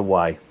furthest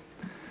away.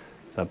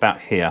 So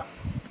about here,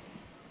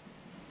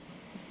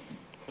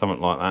 something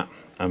like that,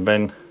 and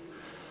then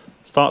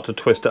start to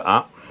twist it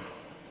up,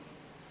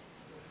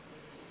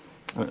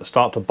 and it'll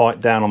start to bite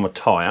down on the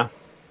tyre,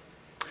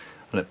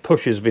 and it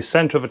pushes the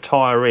centre of the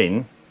tyre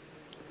in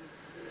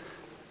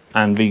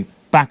and the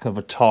back of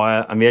the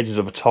tyre and the edges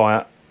of the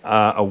tyre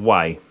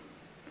away,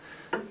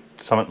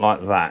 something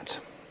like that.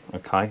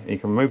 Okay, you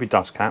can remove your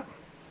dust cap.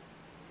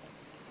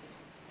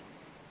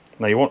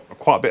 Now you want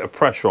quite a bit of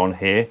pressure on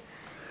here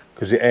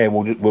because the air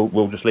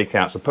will just leak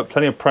out, so put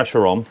plenty of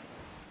pressure on.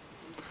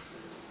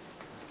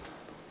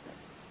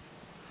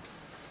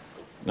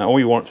 Now all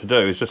you want to do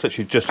is just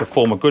literally just to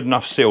form a good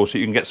enough seal so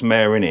you can get some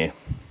air in here.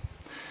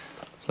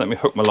 So let me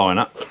hook my line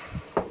up.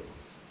 I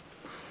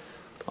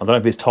don't know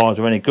if these tyres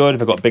are any good, if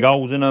they've got big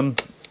holes in them.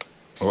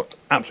 I've got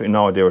absolutely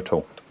no idea at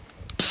all.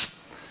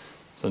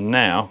 So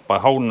now, by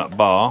holding that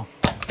bar,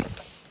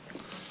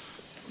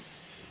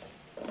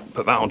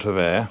 put that onto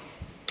there,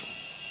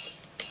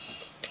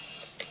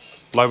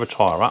 blow the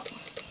tyre up,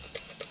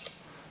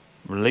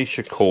 release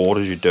your cord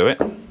as you do it.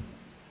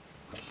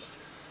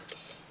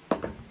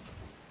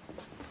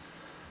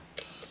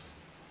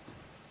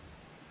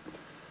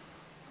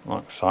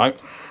 Like so.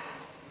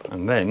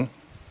 And then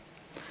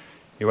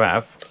you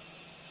have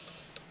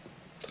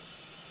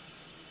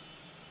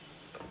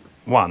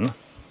one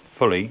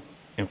fully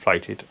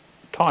inflated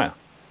tyre.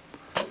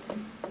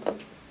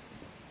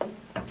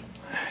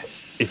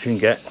 If you can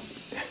get,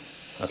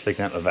 that's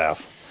leaking out the valve.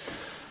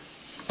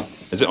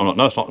 Is it or not?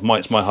 No, it's not.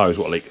 It's my hose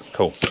what leak.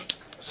 Cool.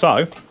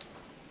 So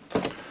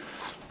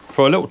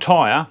for a little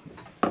tyre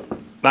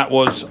that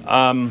was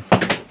a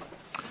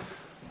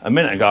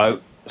minute ago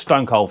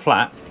stone cold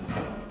flat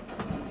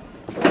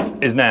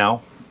is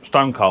now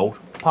stone cold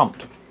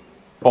pumped.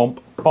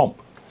 Bump, bump.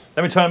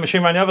 Let me turn the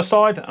machine around the other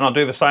side and I'll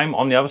do the same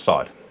on the other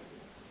side.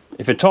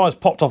 If your tyre's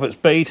popped off its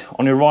bead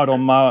on your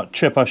ride-on mower,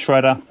 chipper,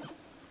 shredder,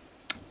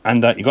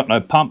 and you've got no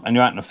pump and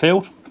you're out in the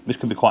field, this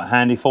could be quite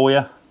handy for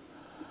you.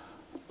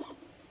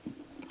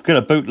 Get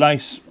a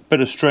bootlace,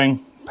 bit of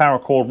string,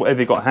 paracord,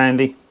 whatever you've got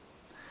handy.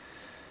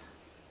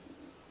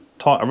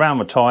 Tie it around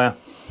the tyre.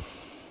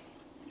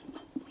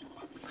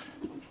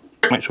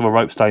 Make sure the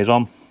rope stays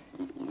on.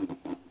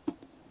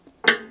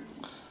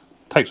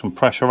 Take some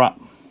pressure up.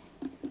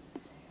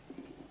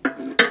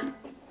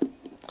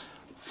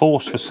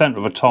 Force the centre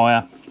of the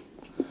tyre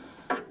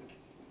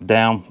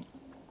down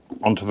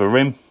onto the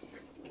rim.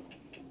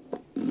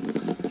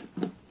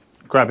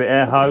 Grab your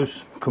air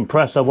hose,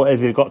 compressor,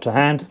 whatever you've got to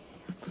hand.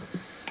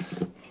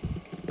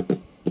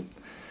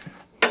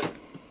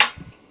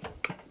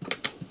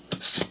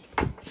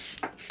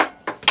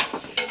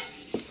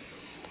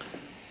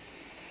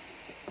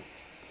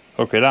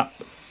 Hook it up.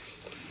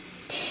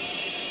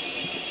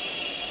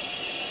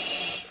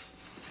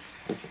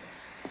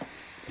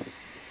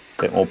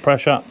 Bit more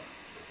pressure.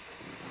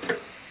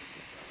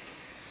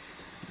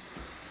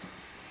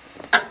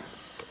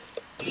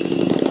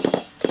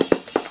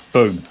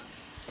 Boom.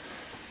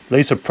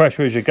 Release the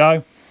pressure as you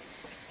go.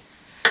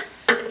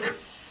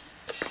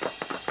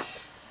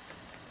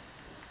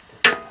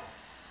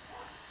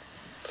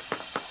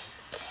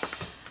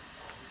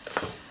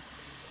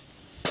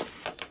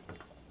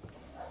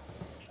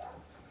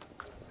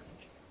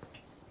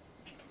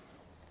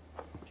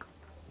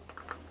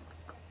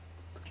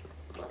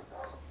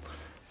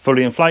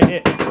 Fully inflate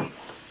it.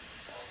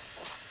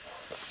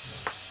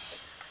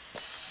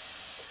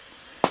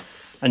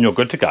 And you're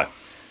good to go.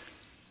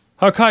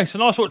 Okay, so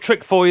nice little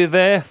trick for you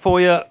there,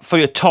 for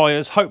your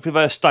tyres. Hopefully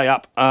they'll stay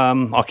up.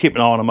 I'll keep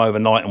an eye on them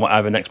overnight and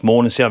whatever next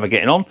morning, see how they're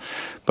getting on.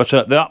 But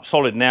they're up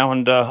solid now,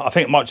 and I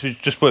think it might be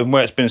just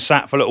where it's been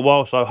sat for a little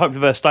while, so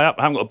hopefully they'll stay up.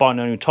 I haven't got to buy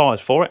no new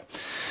tyres for it.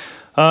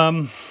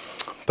 But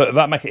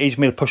that'll make it easy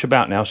for me to push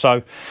about now.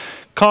 So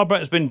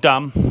carburetor's been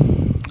done.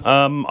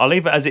 I'll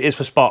leave it as it is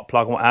for spark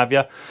plug and what have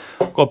you.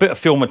 Got a bit of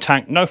fuel in my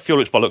tank, no fuel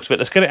leaks by the looks of it.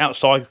 Let's get it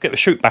outside, get the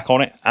chute back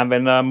on it, and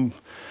then we'll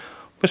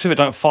see if it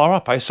don't fire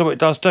up, eh? So it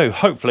does do.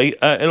 Hopefully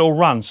it'll all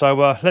run.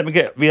 So let me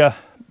get the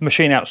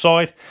machine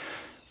outside,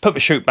 put the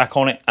chute back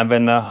on it, and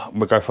then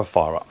we'll go for a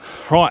fire up.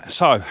 Right,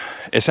 so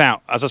it's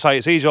out. As I say,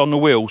 it's easy on the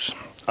wheels.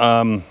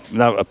 Now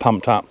they're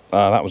pumped up.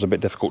 That was a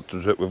bit difficult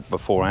to do it with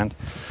beforehand.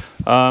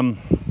 Only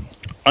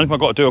thing I've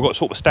got to do, I've got to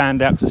sort the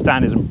stand out because the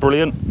stand isn't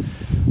brilliant.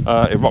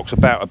 It rocks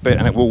about a bit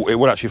and it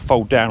will actually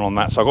fold down on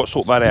that, so I've got to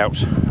sort that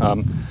out.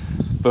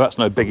 But that's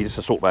no biggie, just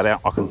to sort that out.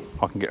 I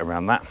can get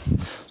around that.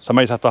 So I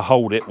may just have to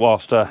hold it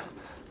whilst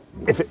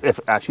if it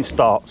actually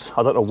starts.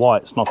 I don't know why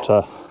it's not.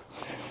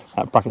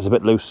 That bracket's a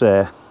bit loose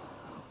there.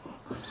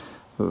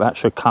 But that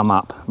should come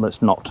up, but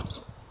it's not.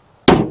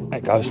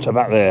 It goes to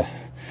about there.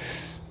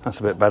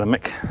 That's a bit better,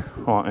 Mick.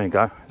 All right, there you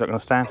go. Is that going to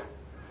stand?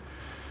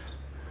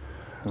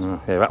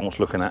 Yeah, that one's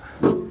looking at.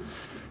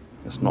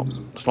 It's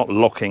not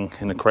locking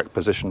in the correct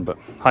position, but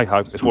hey ho,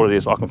 it's what it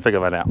is. I can figure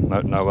that out.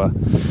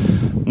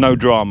 No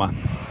drama.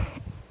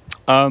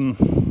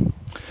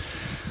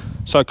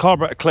 So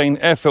carburetor clean,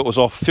 air filter's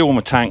off, fuel in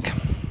the tank.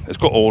 It's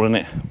got oil in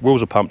it.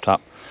 Wheels are pumped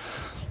up.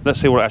 Let's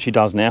see what it actually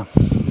does now.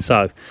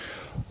 So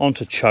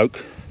onto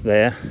choke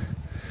there.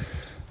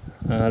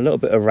 A little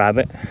bit of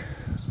rabbit.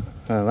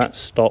 That's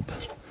stop.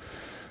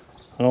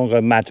 I don't want to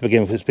go mad to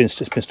begin with. It's been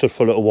stood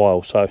for a little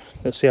while. So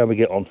let's see how we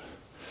get on.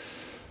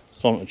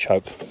 It's on to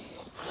choke.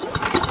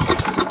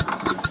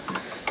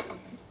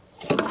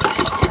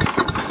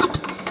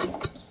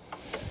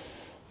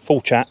 Full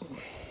chat,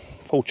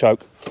 full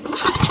choke.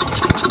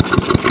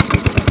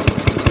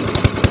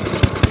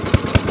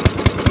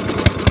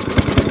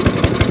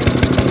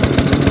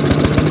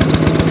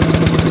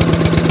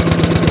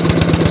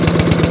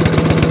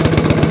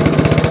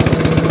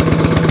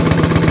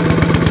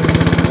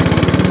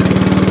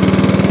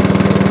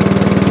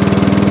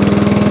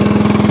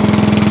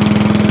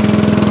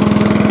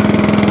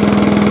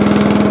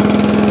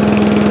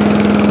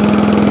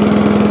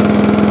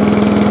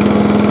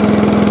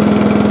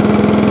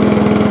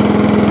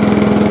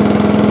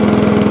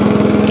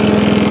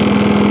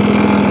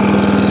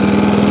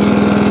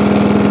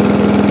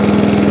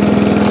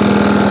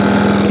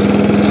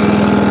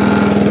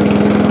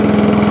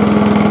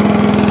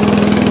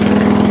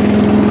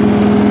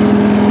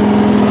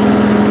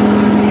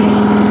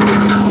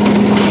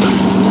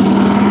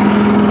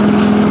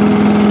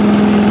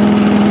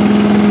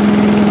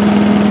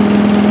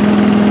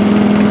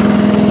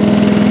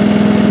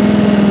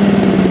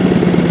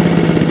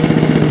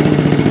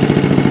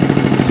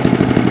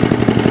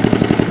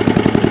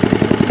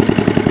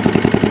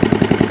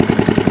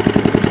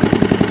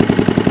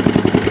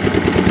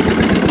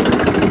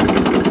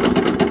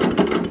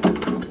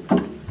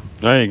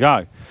 There you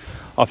go.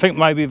 I think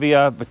maybe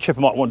the chipper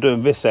might want to do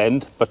in this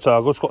end, but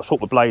I've just got to sort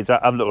the blades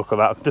out, have a look at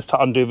that. Just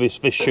to undo this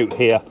chute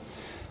here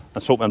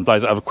and sort them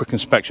blades out, have a quick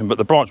inspection. But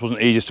the branch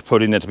wasn't easiest to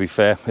put in there, to be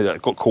fair.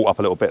 It got caught up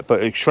a little bit,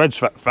 but it shreds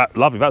that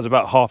lovely. That was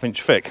about 1/2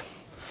 inch thick.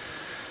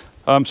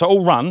 So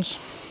all runs.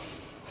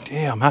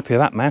 Yeah, I'm happy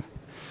with that, man.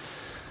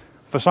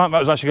 For something that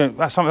was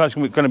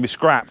actually going to be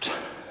scrapped, you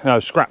know,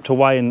 scrapped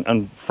away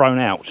and thrown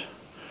out,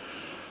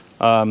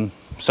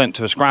 sent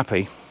to a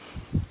scrappy.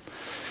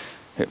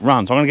 It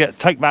runs. I'm going to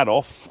take that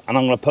off, and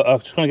I'm going to put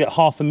just going to get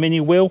 1/2 a mini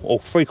wheel or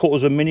 3/4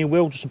 of a mini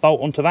wheel just to bolt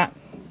onto that,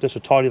 just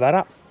to tidy that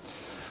up.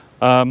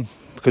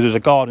 Because there's a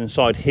guard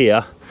inside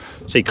here,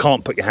 so you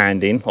can't put your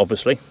hand in,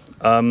 obviously.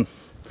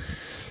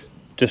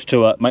 Just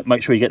to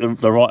make sure you get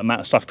the right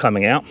amount of stuff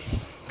coming out,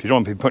 because you don't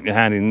want to be putting your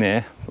hand in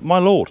there. But my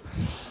lord,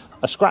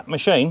 a scrap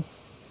machine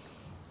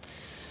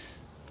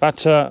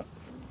that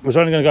was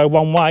only going to go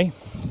one way,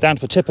 down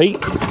to the tippy.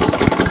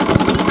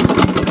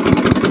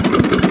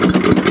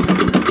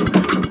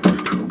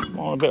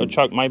 A bit of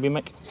choke maybe,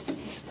 Mick.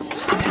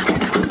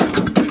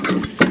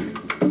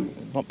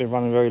 Not been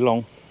running very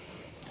long.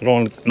 I don't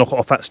want to knock it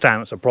off that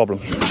stand, that's a problem.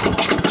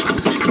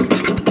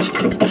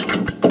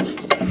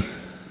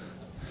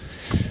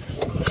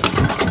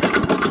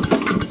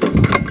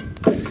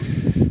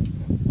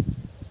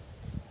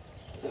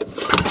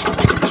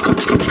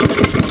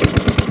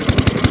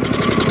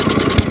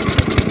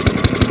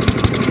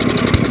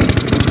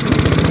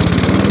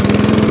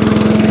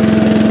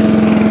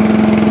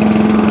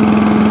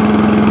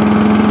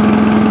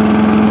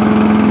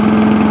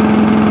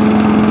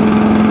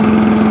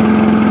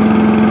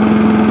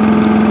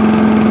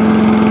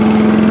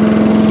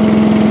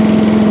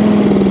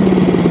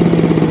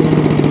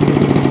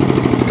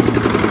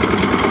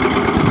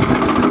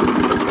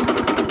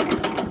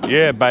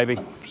 Yeah, baby.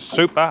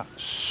 Super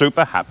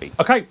happy.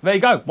 Okay, there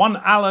you go. One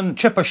Allen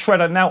chipper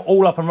shredder now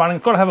all up and running.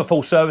 Got to have a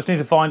full service. Need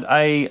to find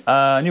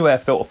a new air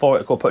filter for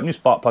it. Got to put a new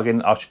spark plug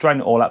in. I should drain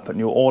it all out, put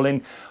new oil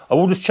in. I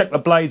will just check the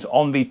blades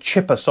on the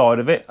chipper side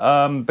of it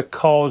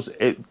because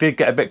it did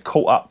get a bit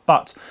caught up,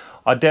 but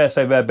I dare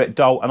say they're a bit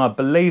dull, and I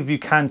believe you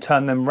can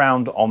turn them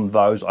round on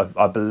those,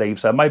 I believe.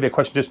 So maybe a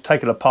question, just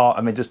take it apart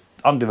and then just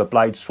undo the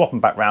blades, swap them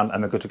back round,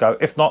 and they're good to go.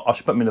 If not, I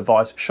should put them in the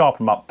vise,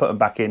 sharpen them up, put them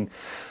back in,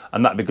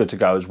 and that'd be good to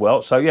go as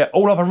well. So yeah,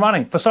 all up and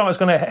running. For someone that's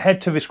going to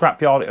head to the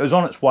scrapyard, it was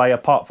on its way,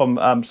 apart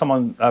from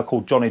someone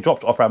called Johnny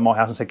dropped it off around my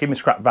house and said, give me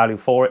scrap value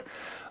for it.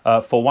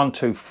 For 1,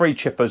 2, 3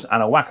 chippers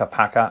and a whacker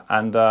packer,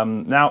 and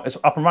now it's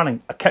up and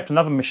running. I kept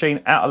another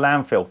machine out of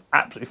landfill.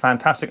 Absolutely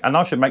fantastic, and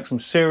I should make some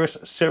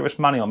serious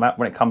money on that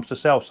when it comes to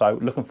sell, so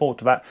looking forward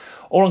to that.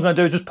 All I'm going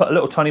to do is just put a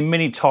little tiny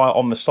mini tyre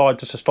on the side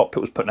just to stop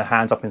people putting their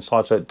hands up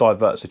inside, so it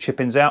diverts the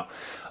chip-ins out.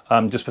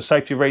 Just for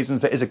safety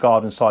reasons, there is a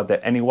guard inside there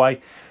anyway.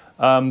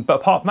 But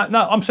apart from that,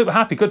 no, I'm super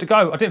happy, good to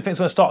go. I didn't think it's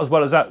going to start as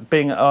well as that,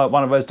 being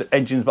one of those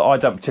engines that I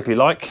don't particularly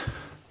like.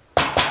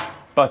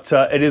 But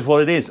it is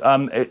what it is.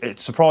 It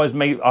surprised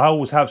me. I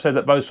always have said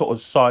that those sort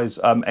of size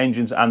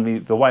engines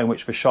and the way in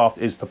which the shaft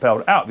is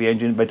propelled out of the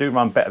engine, they do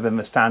run better than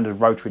the standard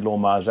rotary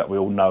lawnmowers that we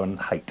all know and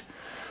hate.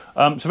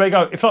 So there you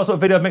go. If you like this sort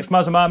of video of Micks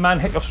Mowers and Mower Man,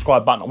 hit your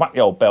subscribe button and whack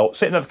the old bell.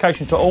 Set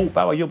notifications to all.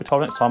 That way you'll be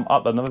told next time I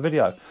upload another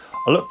video.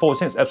 I look forward to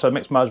the next episode of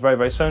Micks Mowers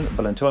very soon.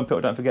 But until then,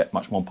 people, don't forget,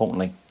 much more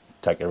importantly,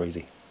 take it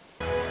easy.